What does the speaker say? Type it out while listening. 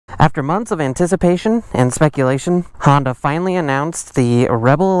After months of anticipation and speculation, Honda finally announced the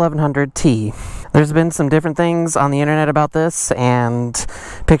Rebel 1100T. There's been some different things on the internet about this, and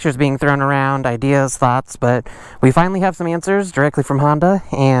pictures being thrown around, ideas, thoughts, but we finally have some answers directly from Honda,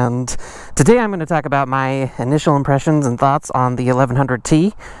 and today I'm going to talk about my initial impressions and thoughts on the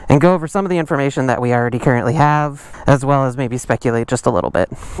 1100T, and go over some of the information that we already currently have, as well as maybe speculate just a little bit.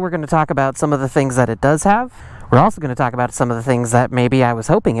 We're going to talk about some of the things that it does have. We're also going to talk about some of the things that maybe I was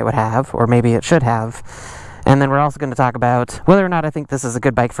hoping it would have, or maybe it should have. And then we're also going to talk about whether or not I think this is a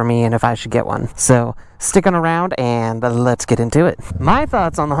good bike for me and if I should get one. So stick on around and let's get into it. My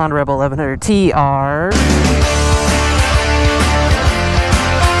thoughts on the Honda Rebel 1100T are...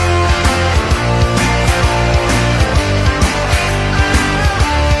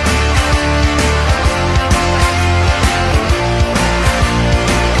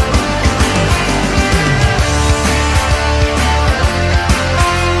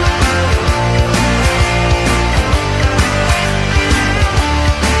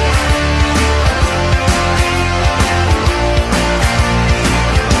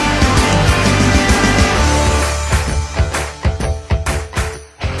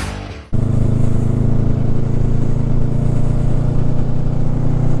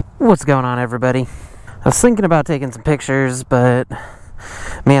 What's going on, everybody? I was thinking about taking some pictures, but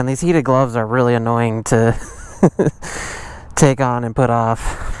man, these heated gloves are really annoying to take on and put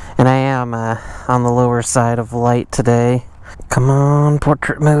off. And I am on the lower side of light today. Come on,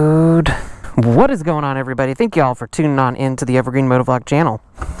 portrait mode. What is going on, everybody? Thank you all for tuning on into the Evergreen Motovlog channel.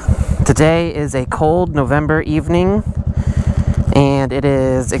 Today is a cold November evening, and it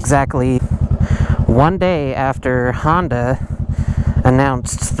is exactly one day after Honda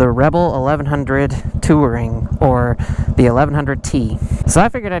announced the Rebel 1100 Touring, or the 1100T. So I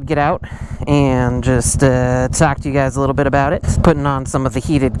figured I'd get out and just talk to you guys a little bit about it. Putting on some of the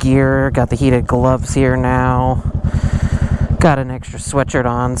heated gear, got the heated gloves here now, got an extra sweatshirt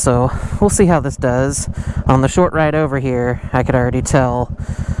on, so we'll see how this does. On the short ride over here, I could already tell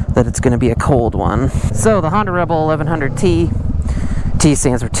that it's going to be a cold one. So the Honda Rebel 1100T, T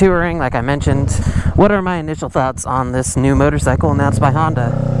stands for Touring, like I mentioned. What are my initial thoughts on this new motorcycle announced by Honda,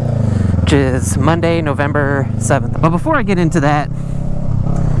 which is Monday, November 7th. But before I get into that,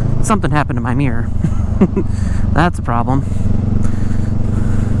 something happened to my mirror. That's a problem.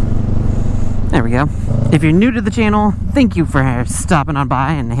 There we go. If you're new to the channel, thank you for stopping on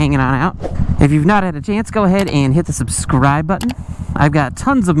by and hanging on out. If you've not had a chance, go ahead and hit the subscribe button. I've got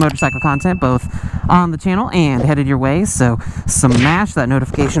tons of motorcycle content both on the channel and headed your way, so smash that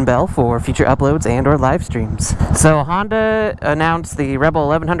notification bell for future uploads and or live streams. So Honda announced the Rebel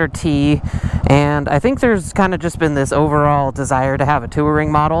 1100T, and I think there's kind of just been this overall desire to have a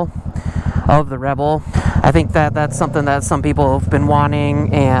touring model of the Rebel. I think that that's something that some people have been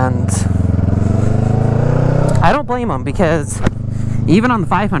wanting, and I don't blame them, because even on the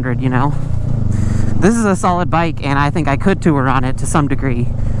 500, you know, this is a solid bike, and I think I could tour on it to some degree.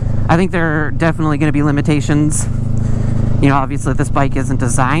 I think there are definitely going to be limitations. You know, obviously this bike isn't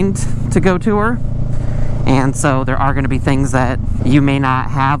designed to go tour, and so there are going to be things that you may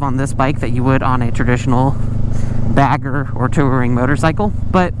not have on this bike that you would on a traditional bagger or touring motorcycle.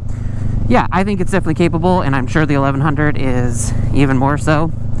 But yeah, I think it's definitely capable, and I'm sure the 1100 is even more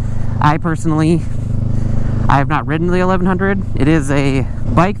so. I have not ridden the 1100. It is a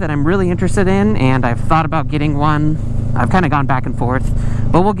bike that I'm really interested in, and I've thought about getting one. I've kind of gone back and forth,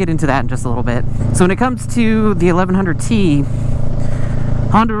 but we'll get into that in just a little bit. So when it comes to the 1100T,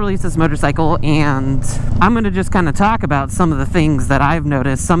 Honda released this motorcycle, and I'm going to just kind of talk about some of the things that I've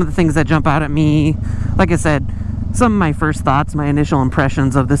noticed, some of the things that jump out at me. Like I said, some of my first thoughts, my initial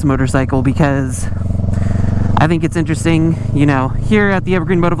impressions of this motorcycle, because I think it's interesting. You know, here at the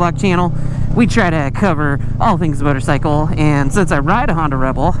Evergreen Motovlog channel, we try to cover all things motorcycle, and since I ride a Honda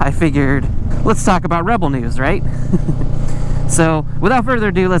Rebel, I figured, let's talk about Rebel news, right? So, without further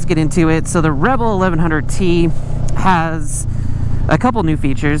ado, let's get into it. So the Rebel 1100T has a couple new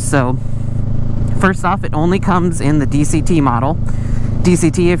features. So, first off, it only comes in the DCT model.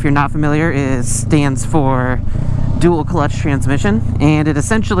 DCT, if you're not familiar, stands for dual clutch transmission, and it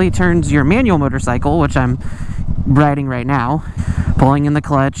essentially turns your manual motorcycle, which I'm riding right now, pulling in the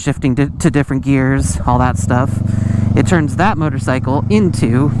clutch, shifting to different gears, all that stuff. It turns that motorcycle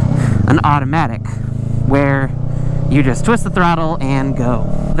into an automatic, where you just twist the throttle and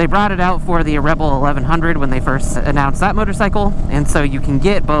go. They brought it out for the Rebel 1100 when they first announced that motorcycle, and so you can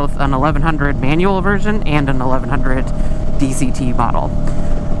get both an 1100 manual version and an 1100 DCT model.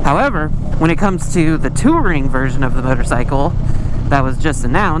 However, when it comes to the touring version of the motorcycle that was just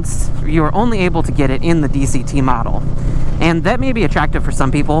announced, you are only able to get it in the DCT model. And that may be attractive for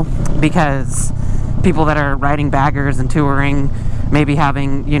some people, because people that are riding baggers and touring, maybe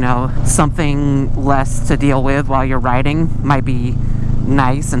having, you know, something less to deal with while you're riding might be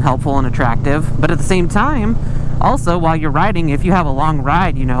nice and helpful and attractive. But at the same time, also while you're riding, if you have a long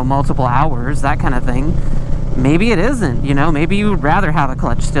ride, you know, multiple hours, that kind of thing, maybe it isn't, you know, maybe you would rather have a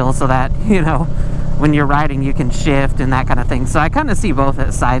clutch still so that, you know, when you're riding you can shift and that kind of thing. So I kind of see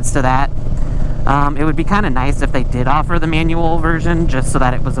both sides to that. It would be kind of nice if they did offer the manual version just so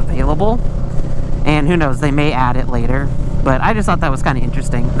that it was available. And who knows, they may add it later. But I just thought that was kind of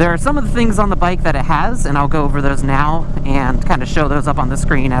interesting. There are some of the things on the bike that it has, and I'll go over those now and kind of show those up on the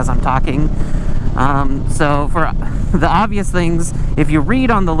screen as I'm talking. So for the obvious things, if you read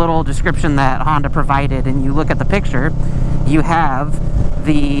on the little description that Honda provided and you look at the picture, you have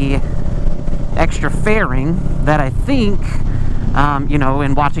the extra fairing that I think, you know,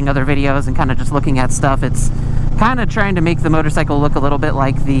 in watching other videos and kind of just looking at stuff, it's kind of trying to make the motorcycle look a little bit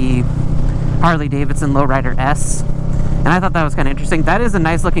like the Harley-Davidson Lowrider S. And I thought that was kind of interesting. That is a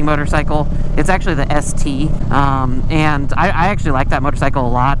nice looking motorcycle. It's actually the ST. And I actually like that motorcycle a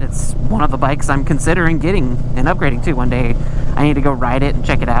lot. It's one of the bikes I'm considering getting and upgrading to one day. I need to go ride it and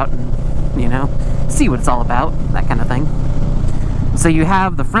check it out and, you know, see what it's all about, that kind of thing. So you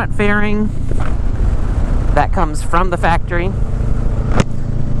have the front fairing that comes from the factory.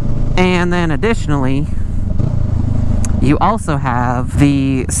 And then additionally, you also have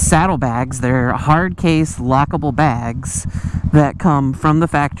the saddlebags. They're hard case lockable bags that come from the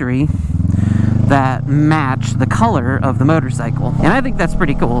factory that match the color of the motorcycle. And I think that's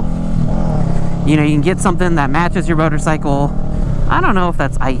pretty cool. You know, you can get something that matches your motorcycle. I don't know if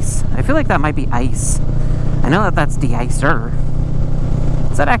that's ice. I feel like that might be ice. I know that that's de-icer.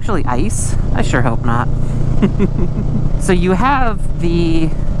 Is that actually ice? I sure hope not. So you have the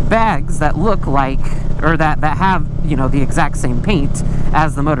bags that look like, or that have, you know, the exact same paint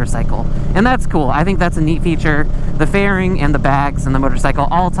as the motorcycle. And that's cool. I think that's a neat feature. The fairing and the bags and the motorcycle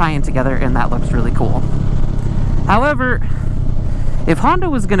all tie in together, and that looks really cool. However, if Honda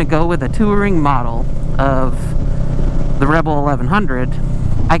was going to go with a touring model of the Rebel 1100,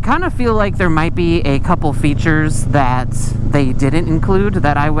 I kind of feel like there might be a couple features that they didn't include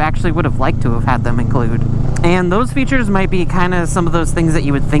that I actually would have liked to have had them include. And those features might be kind of some of those things that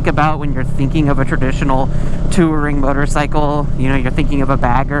you would think about when you're thinking of a traditional touring motorcycle. You know, you're thinking of a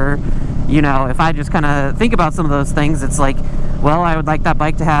bagger. You know, if I just kind of think about some of those things, it's like, well, I would like that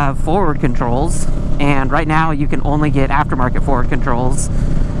bike to have forward controls. And right now you can only get aftermarket forward controls.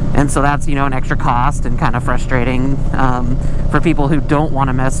 And so that's, you know, an extra cost and kind of frustrating for people who don't want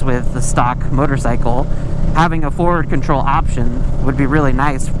to mess with the stock motorcycle. Having a forward control option would be really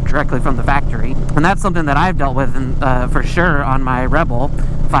nice directly from the factory. And that's something that I've dealt with for sure on my Rebel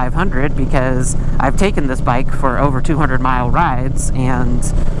 500, because I've taken this bike for over 200-mile rides and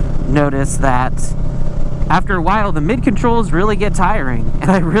noticed that after a while the mid-controls really get tiring, and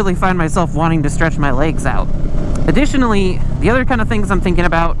I really find myself wanting to stretch my legs out. Additionally, the other kind of things I'm thinking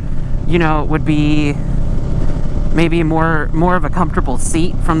about, you know, would be maybe more of a comfortable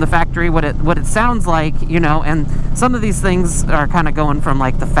seat from the factory. What it sounds like, you know, and some of these things are kind of going from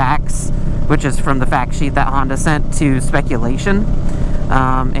like the facts, which is from the fact sheet that Honda sent, to speculation,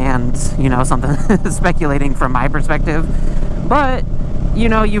 and, you know, something speculating from my perspective. But, you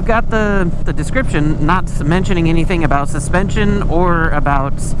know, you've got the description not mentioning anything about suspension or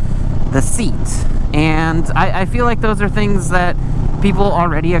about the seat. And I feel like those are things that people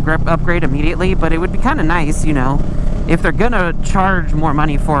already upgrade immediately, but it would be kind of nice, you know, if they're gonna charge more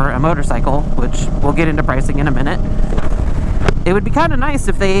money for a motorcycle, which we'll get into pricing in a minute, it would be kind of nice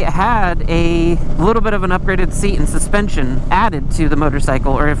if they had a little bit of an upgraded seat and suspension added to the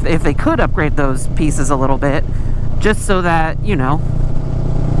motorcycle, or if they could upgrade those pieces a little bit, just so that, you know,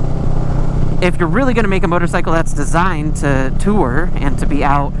 if you're really going to make a motorcycle that's designed to tour and to be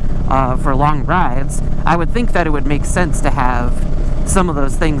out for long rides, I would think that it would make sense to have some of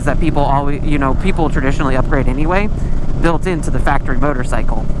those things that people always, you know, people traditionally upgrade anyway, built into the factory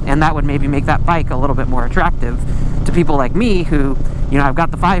motorcycle. And that would maybe make that bike a little bit more attractive to people like me who, you know, I've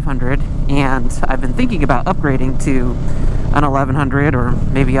got the 500 and I've been thinking about upgrading to an 1100 or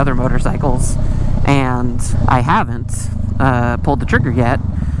maybe other motorcycles, and I haven't pulled the trigger yet.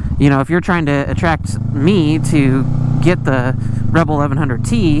 You know, if you're trying to attract me to get the Rebel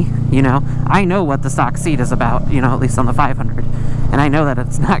 1100T, you know, I know what the stock seat is about, you know, at least on the 500. And I know that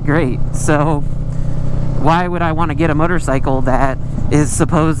it's not great. So why would I want to get a motorcycle that is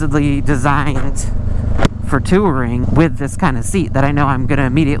supposedly designed for touring with this kind of seat that I know I'm going to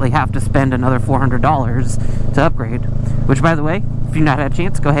immediately have to spend another $400 to upgrade? Which, by the way, if you've not had a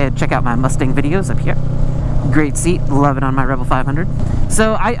chance, go ahead and check out my Mustang videos up here. Great seat, love it on my Rebel 500.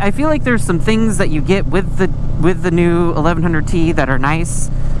 So I feel like there's some things that you get with the new 1100T that are nice.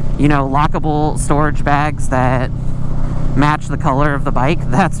 You know, lockable storage bags that match the color of the bike.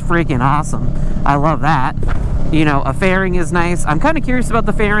 That's freaking awesome. I love that. You know, a fairing is nice. I'm kind of curious about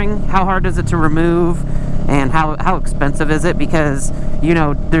the fairing. How hard is it to remove? And how expensive is it? Because, you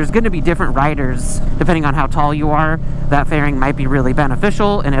know, there's going to be different riders depending on how tall you are. That fairing might be really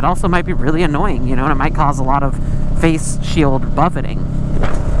beneficial, and it also might be really annoying, you know, and it might cause a lot of face shield buffeting.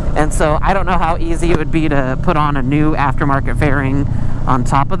 And so I don't know how easy it would be to put on a new aftermarket fairing on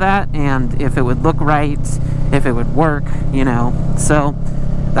top of that, and if it would look right, if it would work, you know. So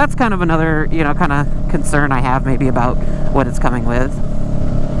that's kind of another, you know, kind of concern I have maybe about what it's coming with.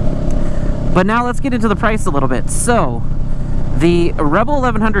 But now let's get into the price a little bit. So the Rebel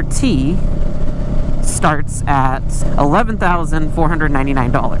 1100T starts at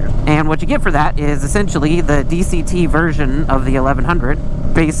 $11,499, and what you get for that is essentially the DCT version of the 1100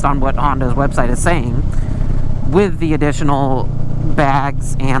 based on what Honda's website is saying, with the additional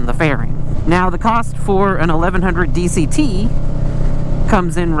bags and the fairing. Now the cost for an 1100 DCT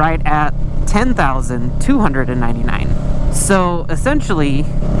comes in right at $10,299. So essentially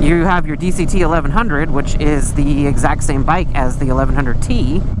you have your DCT 1100, which is the exact same bike as the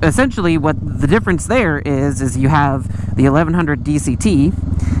 1100T. Essentially what the difference there is you have the 1100 DCT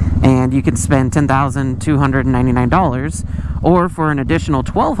and you can spend $10,299, or for an additional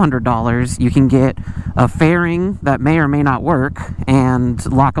 $1,200 you can get a fairing that may or may not work and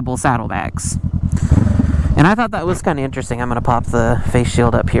lockable saddlebags. And I thought that was kind of interesting. I'm going to pop the face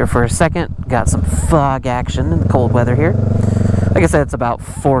shield up here for a second. Got some fog action in the cold weather here. Like I said, it's about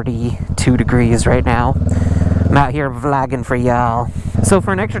 42 degrees right now. I'm out here vlogging for y'all. So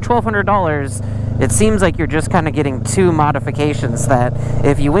for an extra $1,200, it seems like you're just kind of getting two modifications that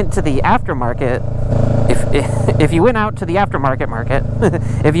if you went to the aftermarket, if you went out to the aftermarket market,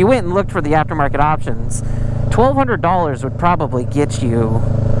 if you went and looked for the aftermarket options, $1,200 would probably get you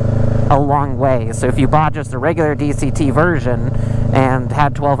a long way. So if you bought just a regular DCT version and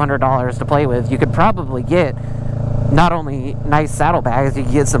had $1,200 to play with, you could probably get not only nice saddlebags, you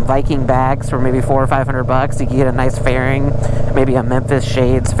could get some Viking bags for maybe $400 or $500. You could get a nice fairing, maybe a Memphis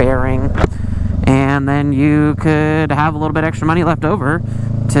Shades fairing, and then you could have a little bit extra money left over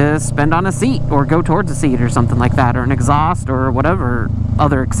to spend on a seat or go towards a seat or something like that, or an exhaust or whatever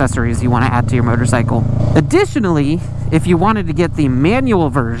other accessories you want to add to your motorcycle. Additionally, if you wanted to get the manual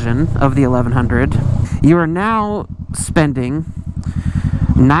version of the 1100, you are now spending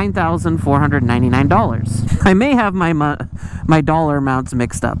 $9,499. I may have my dollar amounts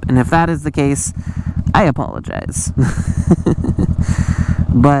mixed up, and if that is the case, I apologize.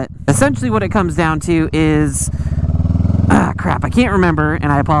 But essentially what it comes down to is, crap, I can't remember,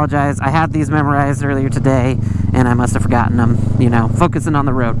 and I apologize. I had these memorized earlier today, and I must have forgotten them. You know, focusing on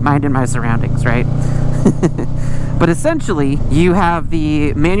the road, minding my surroundings, right? But essentially, you have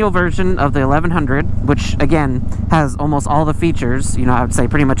the manual version of the 1100, which, again, has almost all the features. You know, I would say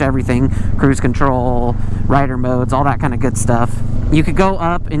pretty much everything. Cruise control, rider modes, all that kind of good stuff. You could go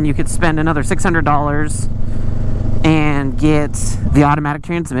up and you could spend another $600 and get the automatic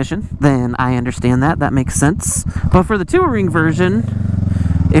transmission. Then I understand that. That makes sense. But for the touring version,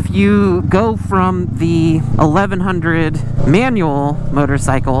 if you go from the 1100 manual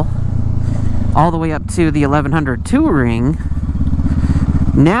motorcycle all the way up to the 1100 touring,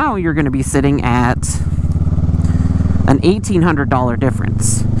 now you're going to be sitting at an $1,800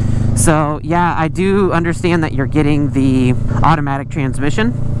 difference. So yeah, I do understand that you're getting the automatic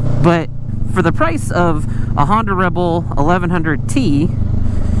transmission, but for the price of a Honda Rebel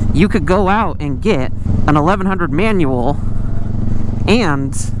 1100T, you could go out and get an 1100 manual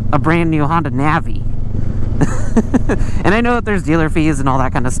and a brand new Honda Navi. And I know that there's dealer fees and all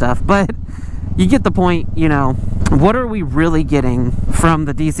that kind of stuff, but you get the point. You know, what are we really getting from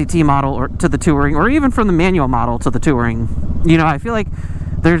the DCT model or to the touring, or even from the manual model to the touring? You know, I feel like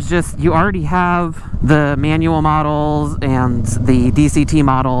there's just, you already have the manual models and the DCT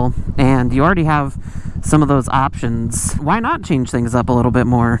model, and you already have some of those options. Why not change things up a little bit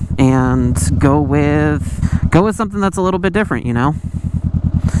more and go with something that's a little bit different, you know?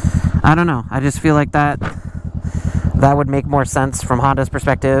 I don't know. I just feel like that would make more sense from Honda's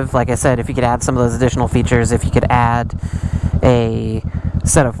perspective. Like I said, if you could add some of those additional features, if you could add a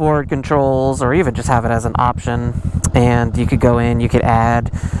set of forward controls, or even just have it as an option, and you could go in, you could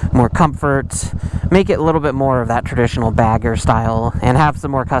add more comfort, make it a little bit more of that traditional bagger style, and have some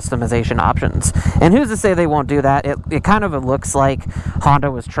more customization options. And who's to say they won't do that? It kind of looks like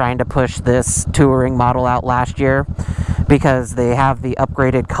Honda was trying to push this touring model out last year, because they have the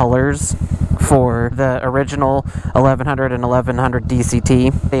upgraded colors for the original 1100 and 1100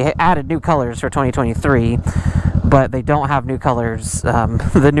 DCT. They added new colors for 2023, but they don't have new colors,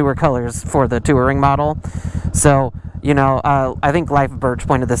 the newer colors for the touring model. So, you know, I think Life of Birch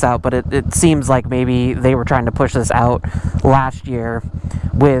pointed this out, but it seems like maybe they were trying to push this out last year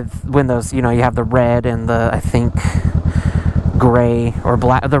when those, you know, you have the red and the, I think, gray or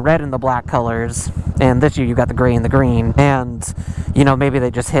black, the red and the black colors, and this year you got the gray and the green, and you know, maybe they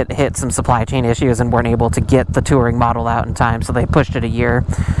just hit some supply chain issues and weren't able to get the touring model out in time, so they pushed it a year.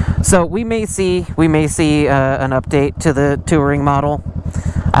 So we may see an update to the touring model.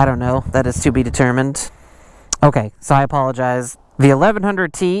 I don't know, that is to be determined. Okay, so I apologize. The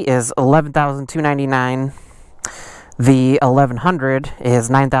 1100T is $11,299. The 1100 is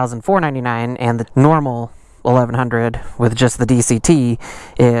 $9,499, and the normal 1100 with just the DCT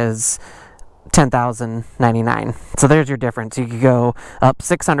is $10,099. So there's your difference. You could go up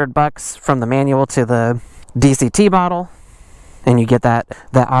 $600 from the manual to the DCT model, and you get that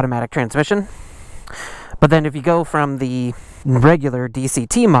automatic transmission. But then if you go from the regular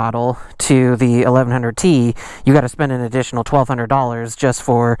DCT model to the 1100T, you got to spend an additional $1,200 just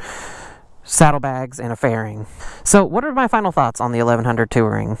for saddlebags and a fairing. So what are my final thoughts on the 1100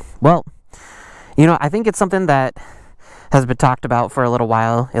 Touring? Well, you know, I think it's something that has been talked about for a little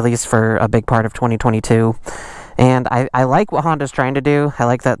while, at least for a big part of 2022. And I like what Honda's trying to do. I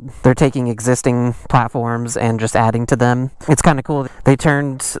like that they're taking existing platforms and just adding to them. It's kind of cool. They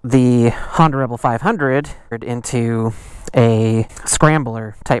turned the Honda Rebel 500 into a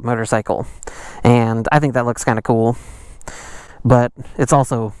scrambler type motorcycle, and I think that looks kind of cool. But it's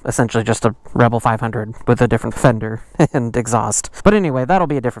also essentially just a Rebel 500 with a different fender and exhaust. But anyway, that'll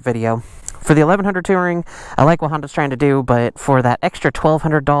be a different video. For the 1100 Touring, I like what Honda's trying to do, but for that extra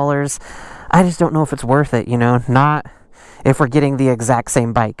 $1,200, I just don't know if it's worth it, you know, not if we're getting the exact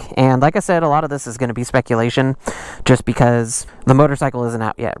same bike. And like I said, a lot of this is going to be speculation just because the motorcycle isn't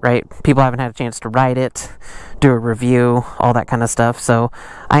out yet, right? People haven't had a chance to ride it, do a review, all that kind of stuff. So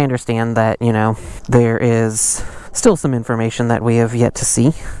I understand that, you know, there is still some information that we have yet to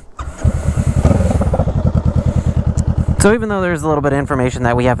see. So even though there's a little bit of information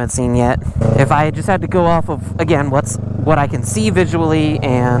that we haven't seen yet, if I just had to go off of, again, what I can see visually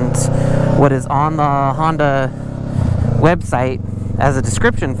and what is on the Honda website as a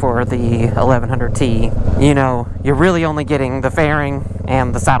description for the 1100T, you know, you're really only getting the fairing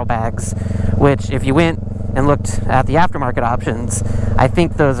and the saddlebags, which if you went and looked at the aftermarket options, I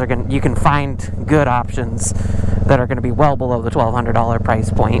think those are you can find good options that are going to be well below the $1,200 price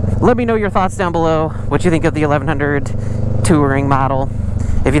point. Let me know your thoughts down below, what you think of the 1100 Touring model,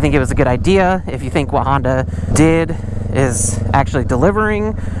 if you think it was a good idea, if you think what Honda did is actually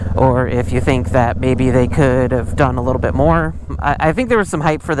delivering, or if you think that maybe they could have done a little bit more. I think there was some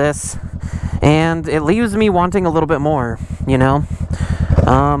hype for this, and it leaves me wanting a little bit more, you know?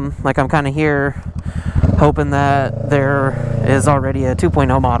 Like I'm kind of here hoping that there is already a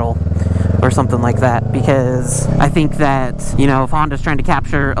 2.0 model or something like that, because I think that, you know, if Honda's trying to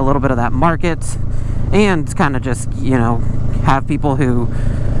capture a little bit of that market and kind of just, you know, have people who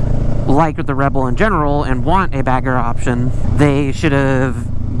like the Rebel in general and want a bagger option, they should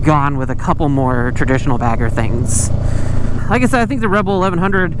have gone with a couple more traditional bagger things. Like I said, I think the Rebel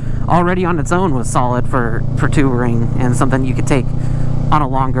 1100 already on its own was solid for touring and something you could take on a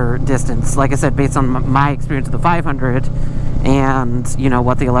longer distance. Like I said, based on my experience with the 500 and, you know,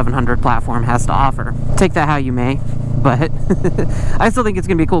 what the 1100 platform has to offer. Take that how you may, but I still think it's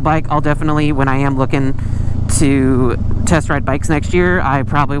going to be a cool bike. I'll definitely, when I am looking to test ride bikes next year, I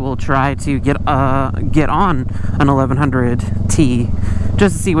probably will try to get on an 1100T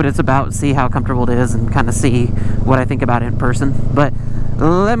just to see what it's about, see how comfortable it is, and kind of see what I think about it in person. But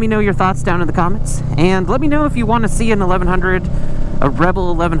let me know your thoughts down in the comments, and let me know if you want to see an 1100, a Rebel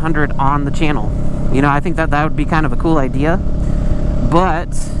 1100 on the channel. You know, I think that would be kind of a cool idea, but,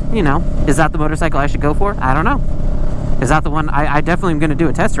 you know, is that the motorcycle I should go for? I don't know. Is that the one? I definitely am going to do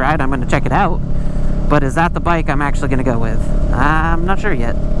a test ride. I'm going to check it out. But is that the bike I'm actually going to go with? I'm not sure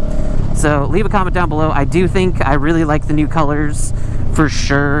yet. So leave a comment down below. I do think I really like the new colors for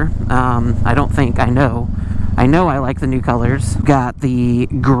sure. I don't think, I know I like the new colors. Got the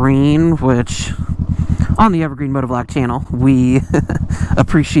green, which on the Evergreen Motovlog channel, we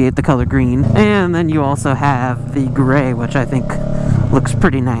appreciate the color green. And then you also have the gray, which I think looks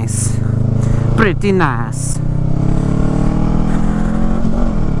pretty nice. Pretty nice.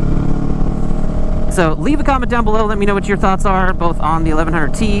 So leave a comment down below. Let me know what your thoughts are, both on the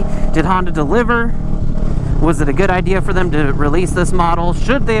 1100T. Did Honda deliver? Was it a good idea for them to release this model?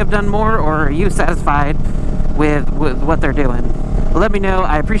 Should they have done more, or are you satisfied with what they're doing? let me know.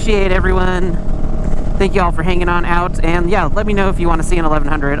 I appreciate everyone. Thank you all for hanging on out, and yeah, let me know if you want to see an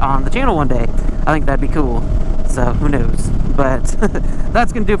 1100 on the channel one day. I think that'd be cool. So who knows? But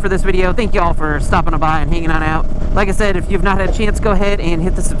that's gonna do it for this video. Thank you all for stopping by and hanging on out. Like I said, if you've not had a chance, go ahead and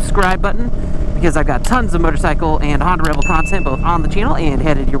hit the subscribe button, because I've got tons of motorcycle and Honda Rebel content both on the channel and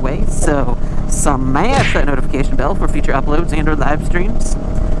headed your way. So smash that notification bell for future uploads and or live streams.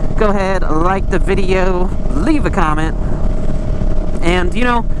 Go ahead, like the video, leave a comment, and you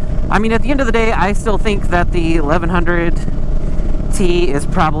know, I mean, at the end of the day, I still think that the 1100T is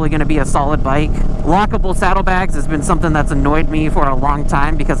probably going to be a solid bike. Lockable saddlebags has been something that's annoyed me for a long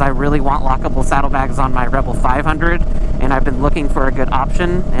time, because I really want lockable saddlebags on my Rebel 500, and I've been looking for a good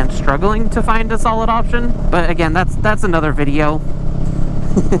option and struggling to find a solid option. But again, that's another video.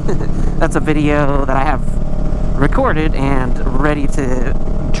 That's a video that I have recorded and ready to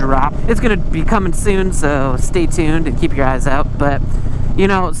drop. It's going to be coming soon, so stay tuned and keep your eyes out. But you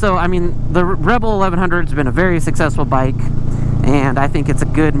know, so I mean, the Rebel 1100 has been a very successful bike, and I think it's a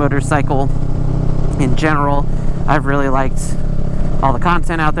good motorcycle in general. I've really liked all the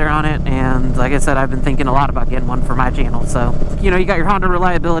content out there on it, and like I said, I've been thinking a lot about getting one for my channel. So, you know, you got your Honda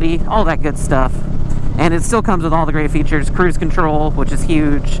reliability, all that good stuff, and it still comes with all the great features, cruise control, which is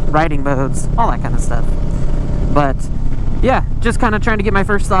huge, riding modes, all that kind of stuff. But yeah, just kind of trying to get my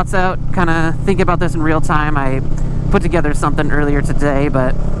first thoughts out, kind of thinking about this in real time. I put together something earlier today,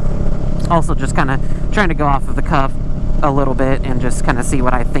 but also just kind of trying to go off of the cuff a little bit and just kind of see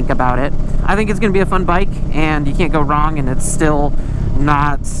what I think about it. I think it's going to be a fun bike, and you can't go wrong, and it's still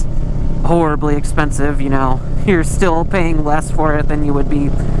not horribly expensive. You know, you're still paying less for it than you would be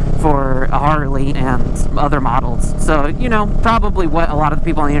for a Harley and other models. So, you know, probably what a lot of the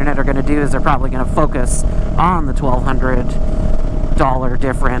people on the internet are going to do is they're probably going to focus on the $1,200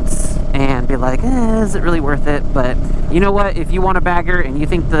 difference and be like, is it really worth it? But you know what, if you want a bagger and you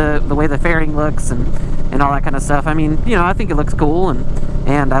think the way the fairing looks and all that kind of stuff, I mean, you know, I think it looks cool,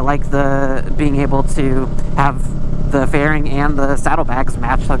 and I like the being able to have the fairing and the saddlebags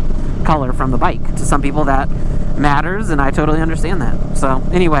match the color from the bike. To some people that matters, and I totally understand that. So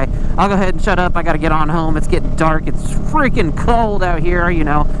anyway, I'll go ahead and shut up. I gotta get on home. It's getting dark. It's freaking cold out here, you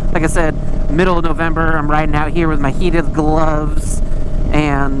know. Like I said, middle of November, I'm riding out here with my heated gloves,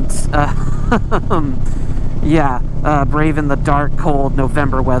 and yeah, braving the dark, cold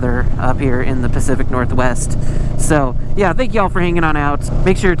November weather up here in the Pacific Northwest. So yeah, thank y'all for hanging on out.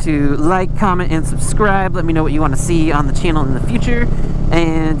 Make sure to like, comment, and subscribe. Let me know what you want to see on the channel in the future.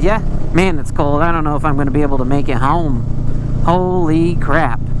 And yeah, man, it's cold. I don't know if I'm going to be able to make it home. Holy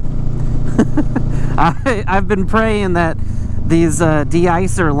crap. I've been praying that these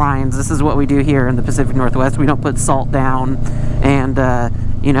de-icer lines, this is what we do here in the Pacific Northwest. We don't put salt down, and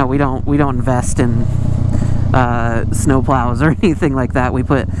you know, we don't invest in snow plows or anything like that. We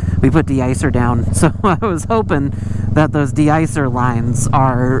put de-icer down. So I was hoping that those de-icer lines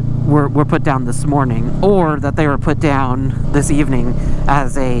were put down this morning, or that they were put down this evening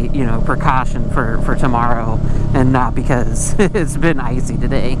as a, you know, precaution for tomorrow, and not because it's been icy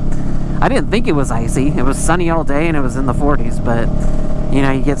today. I didn't think it was icy. It was sunny all day and it was in the 40s, but you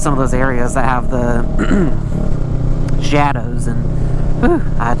know, you get some of those areas that have the shadows, and whew,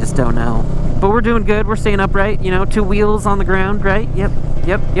 I just don't know. But we're doing good. We're staying upright, you know, 2 wheels on the ground, right? Yep.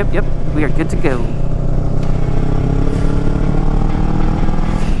 We are good to go.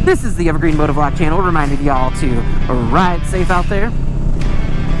 This is the Evergreen Motovlog channel, reminding y'all to ride safe out there,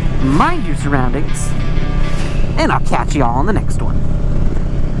 mind your surroundings, and I'll catch y'all on the next one.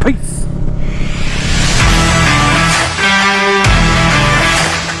 Peace!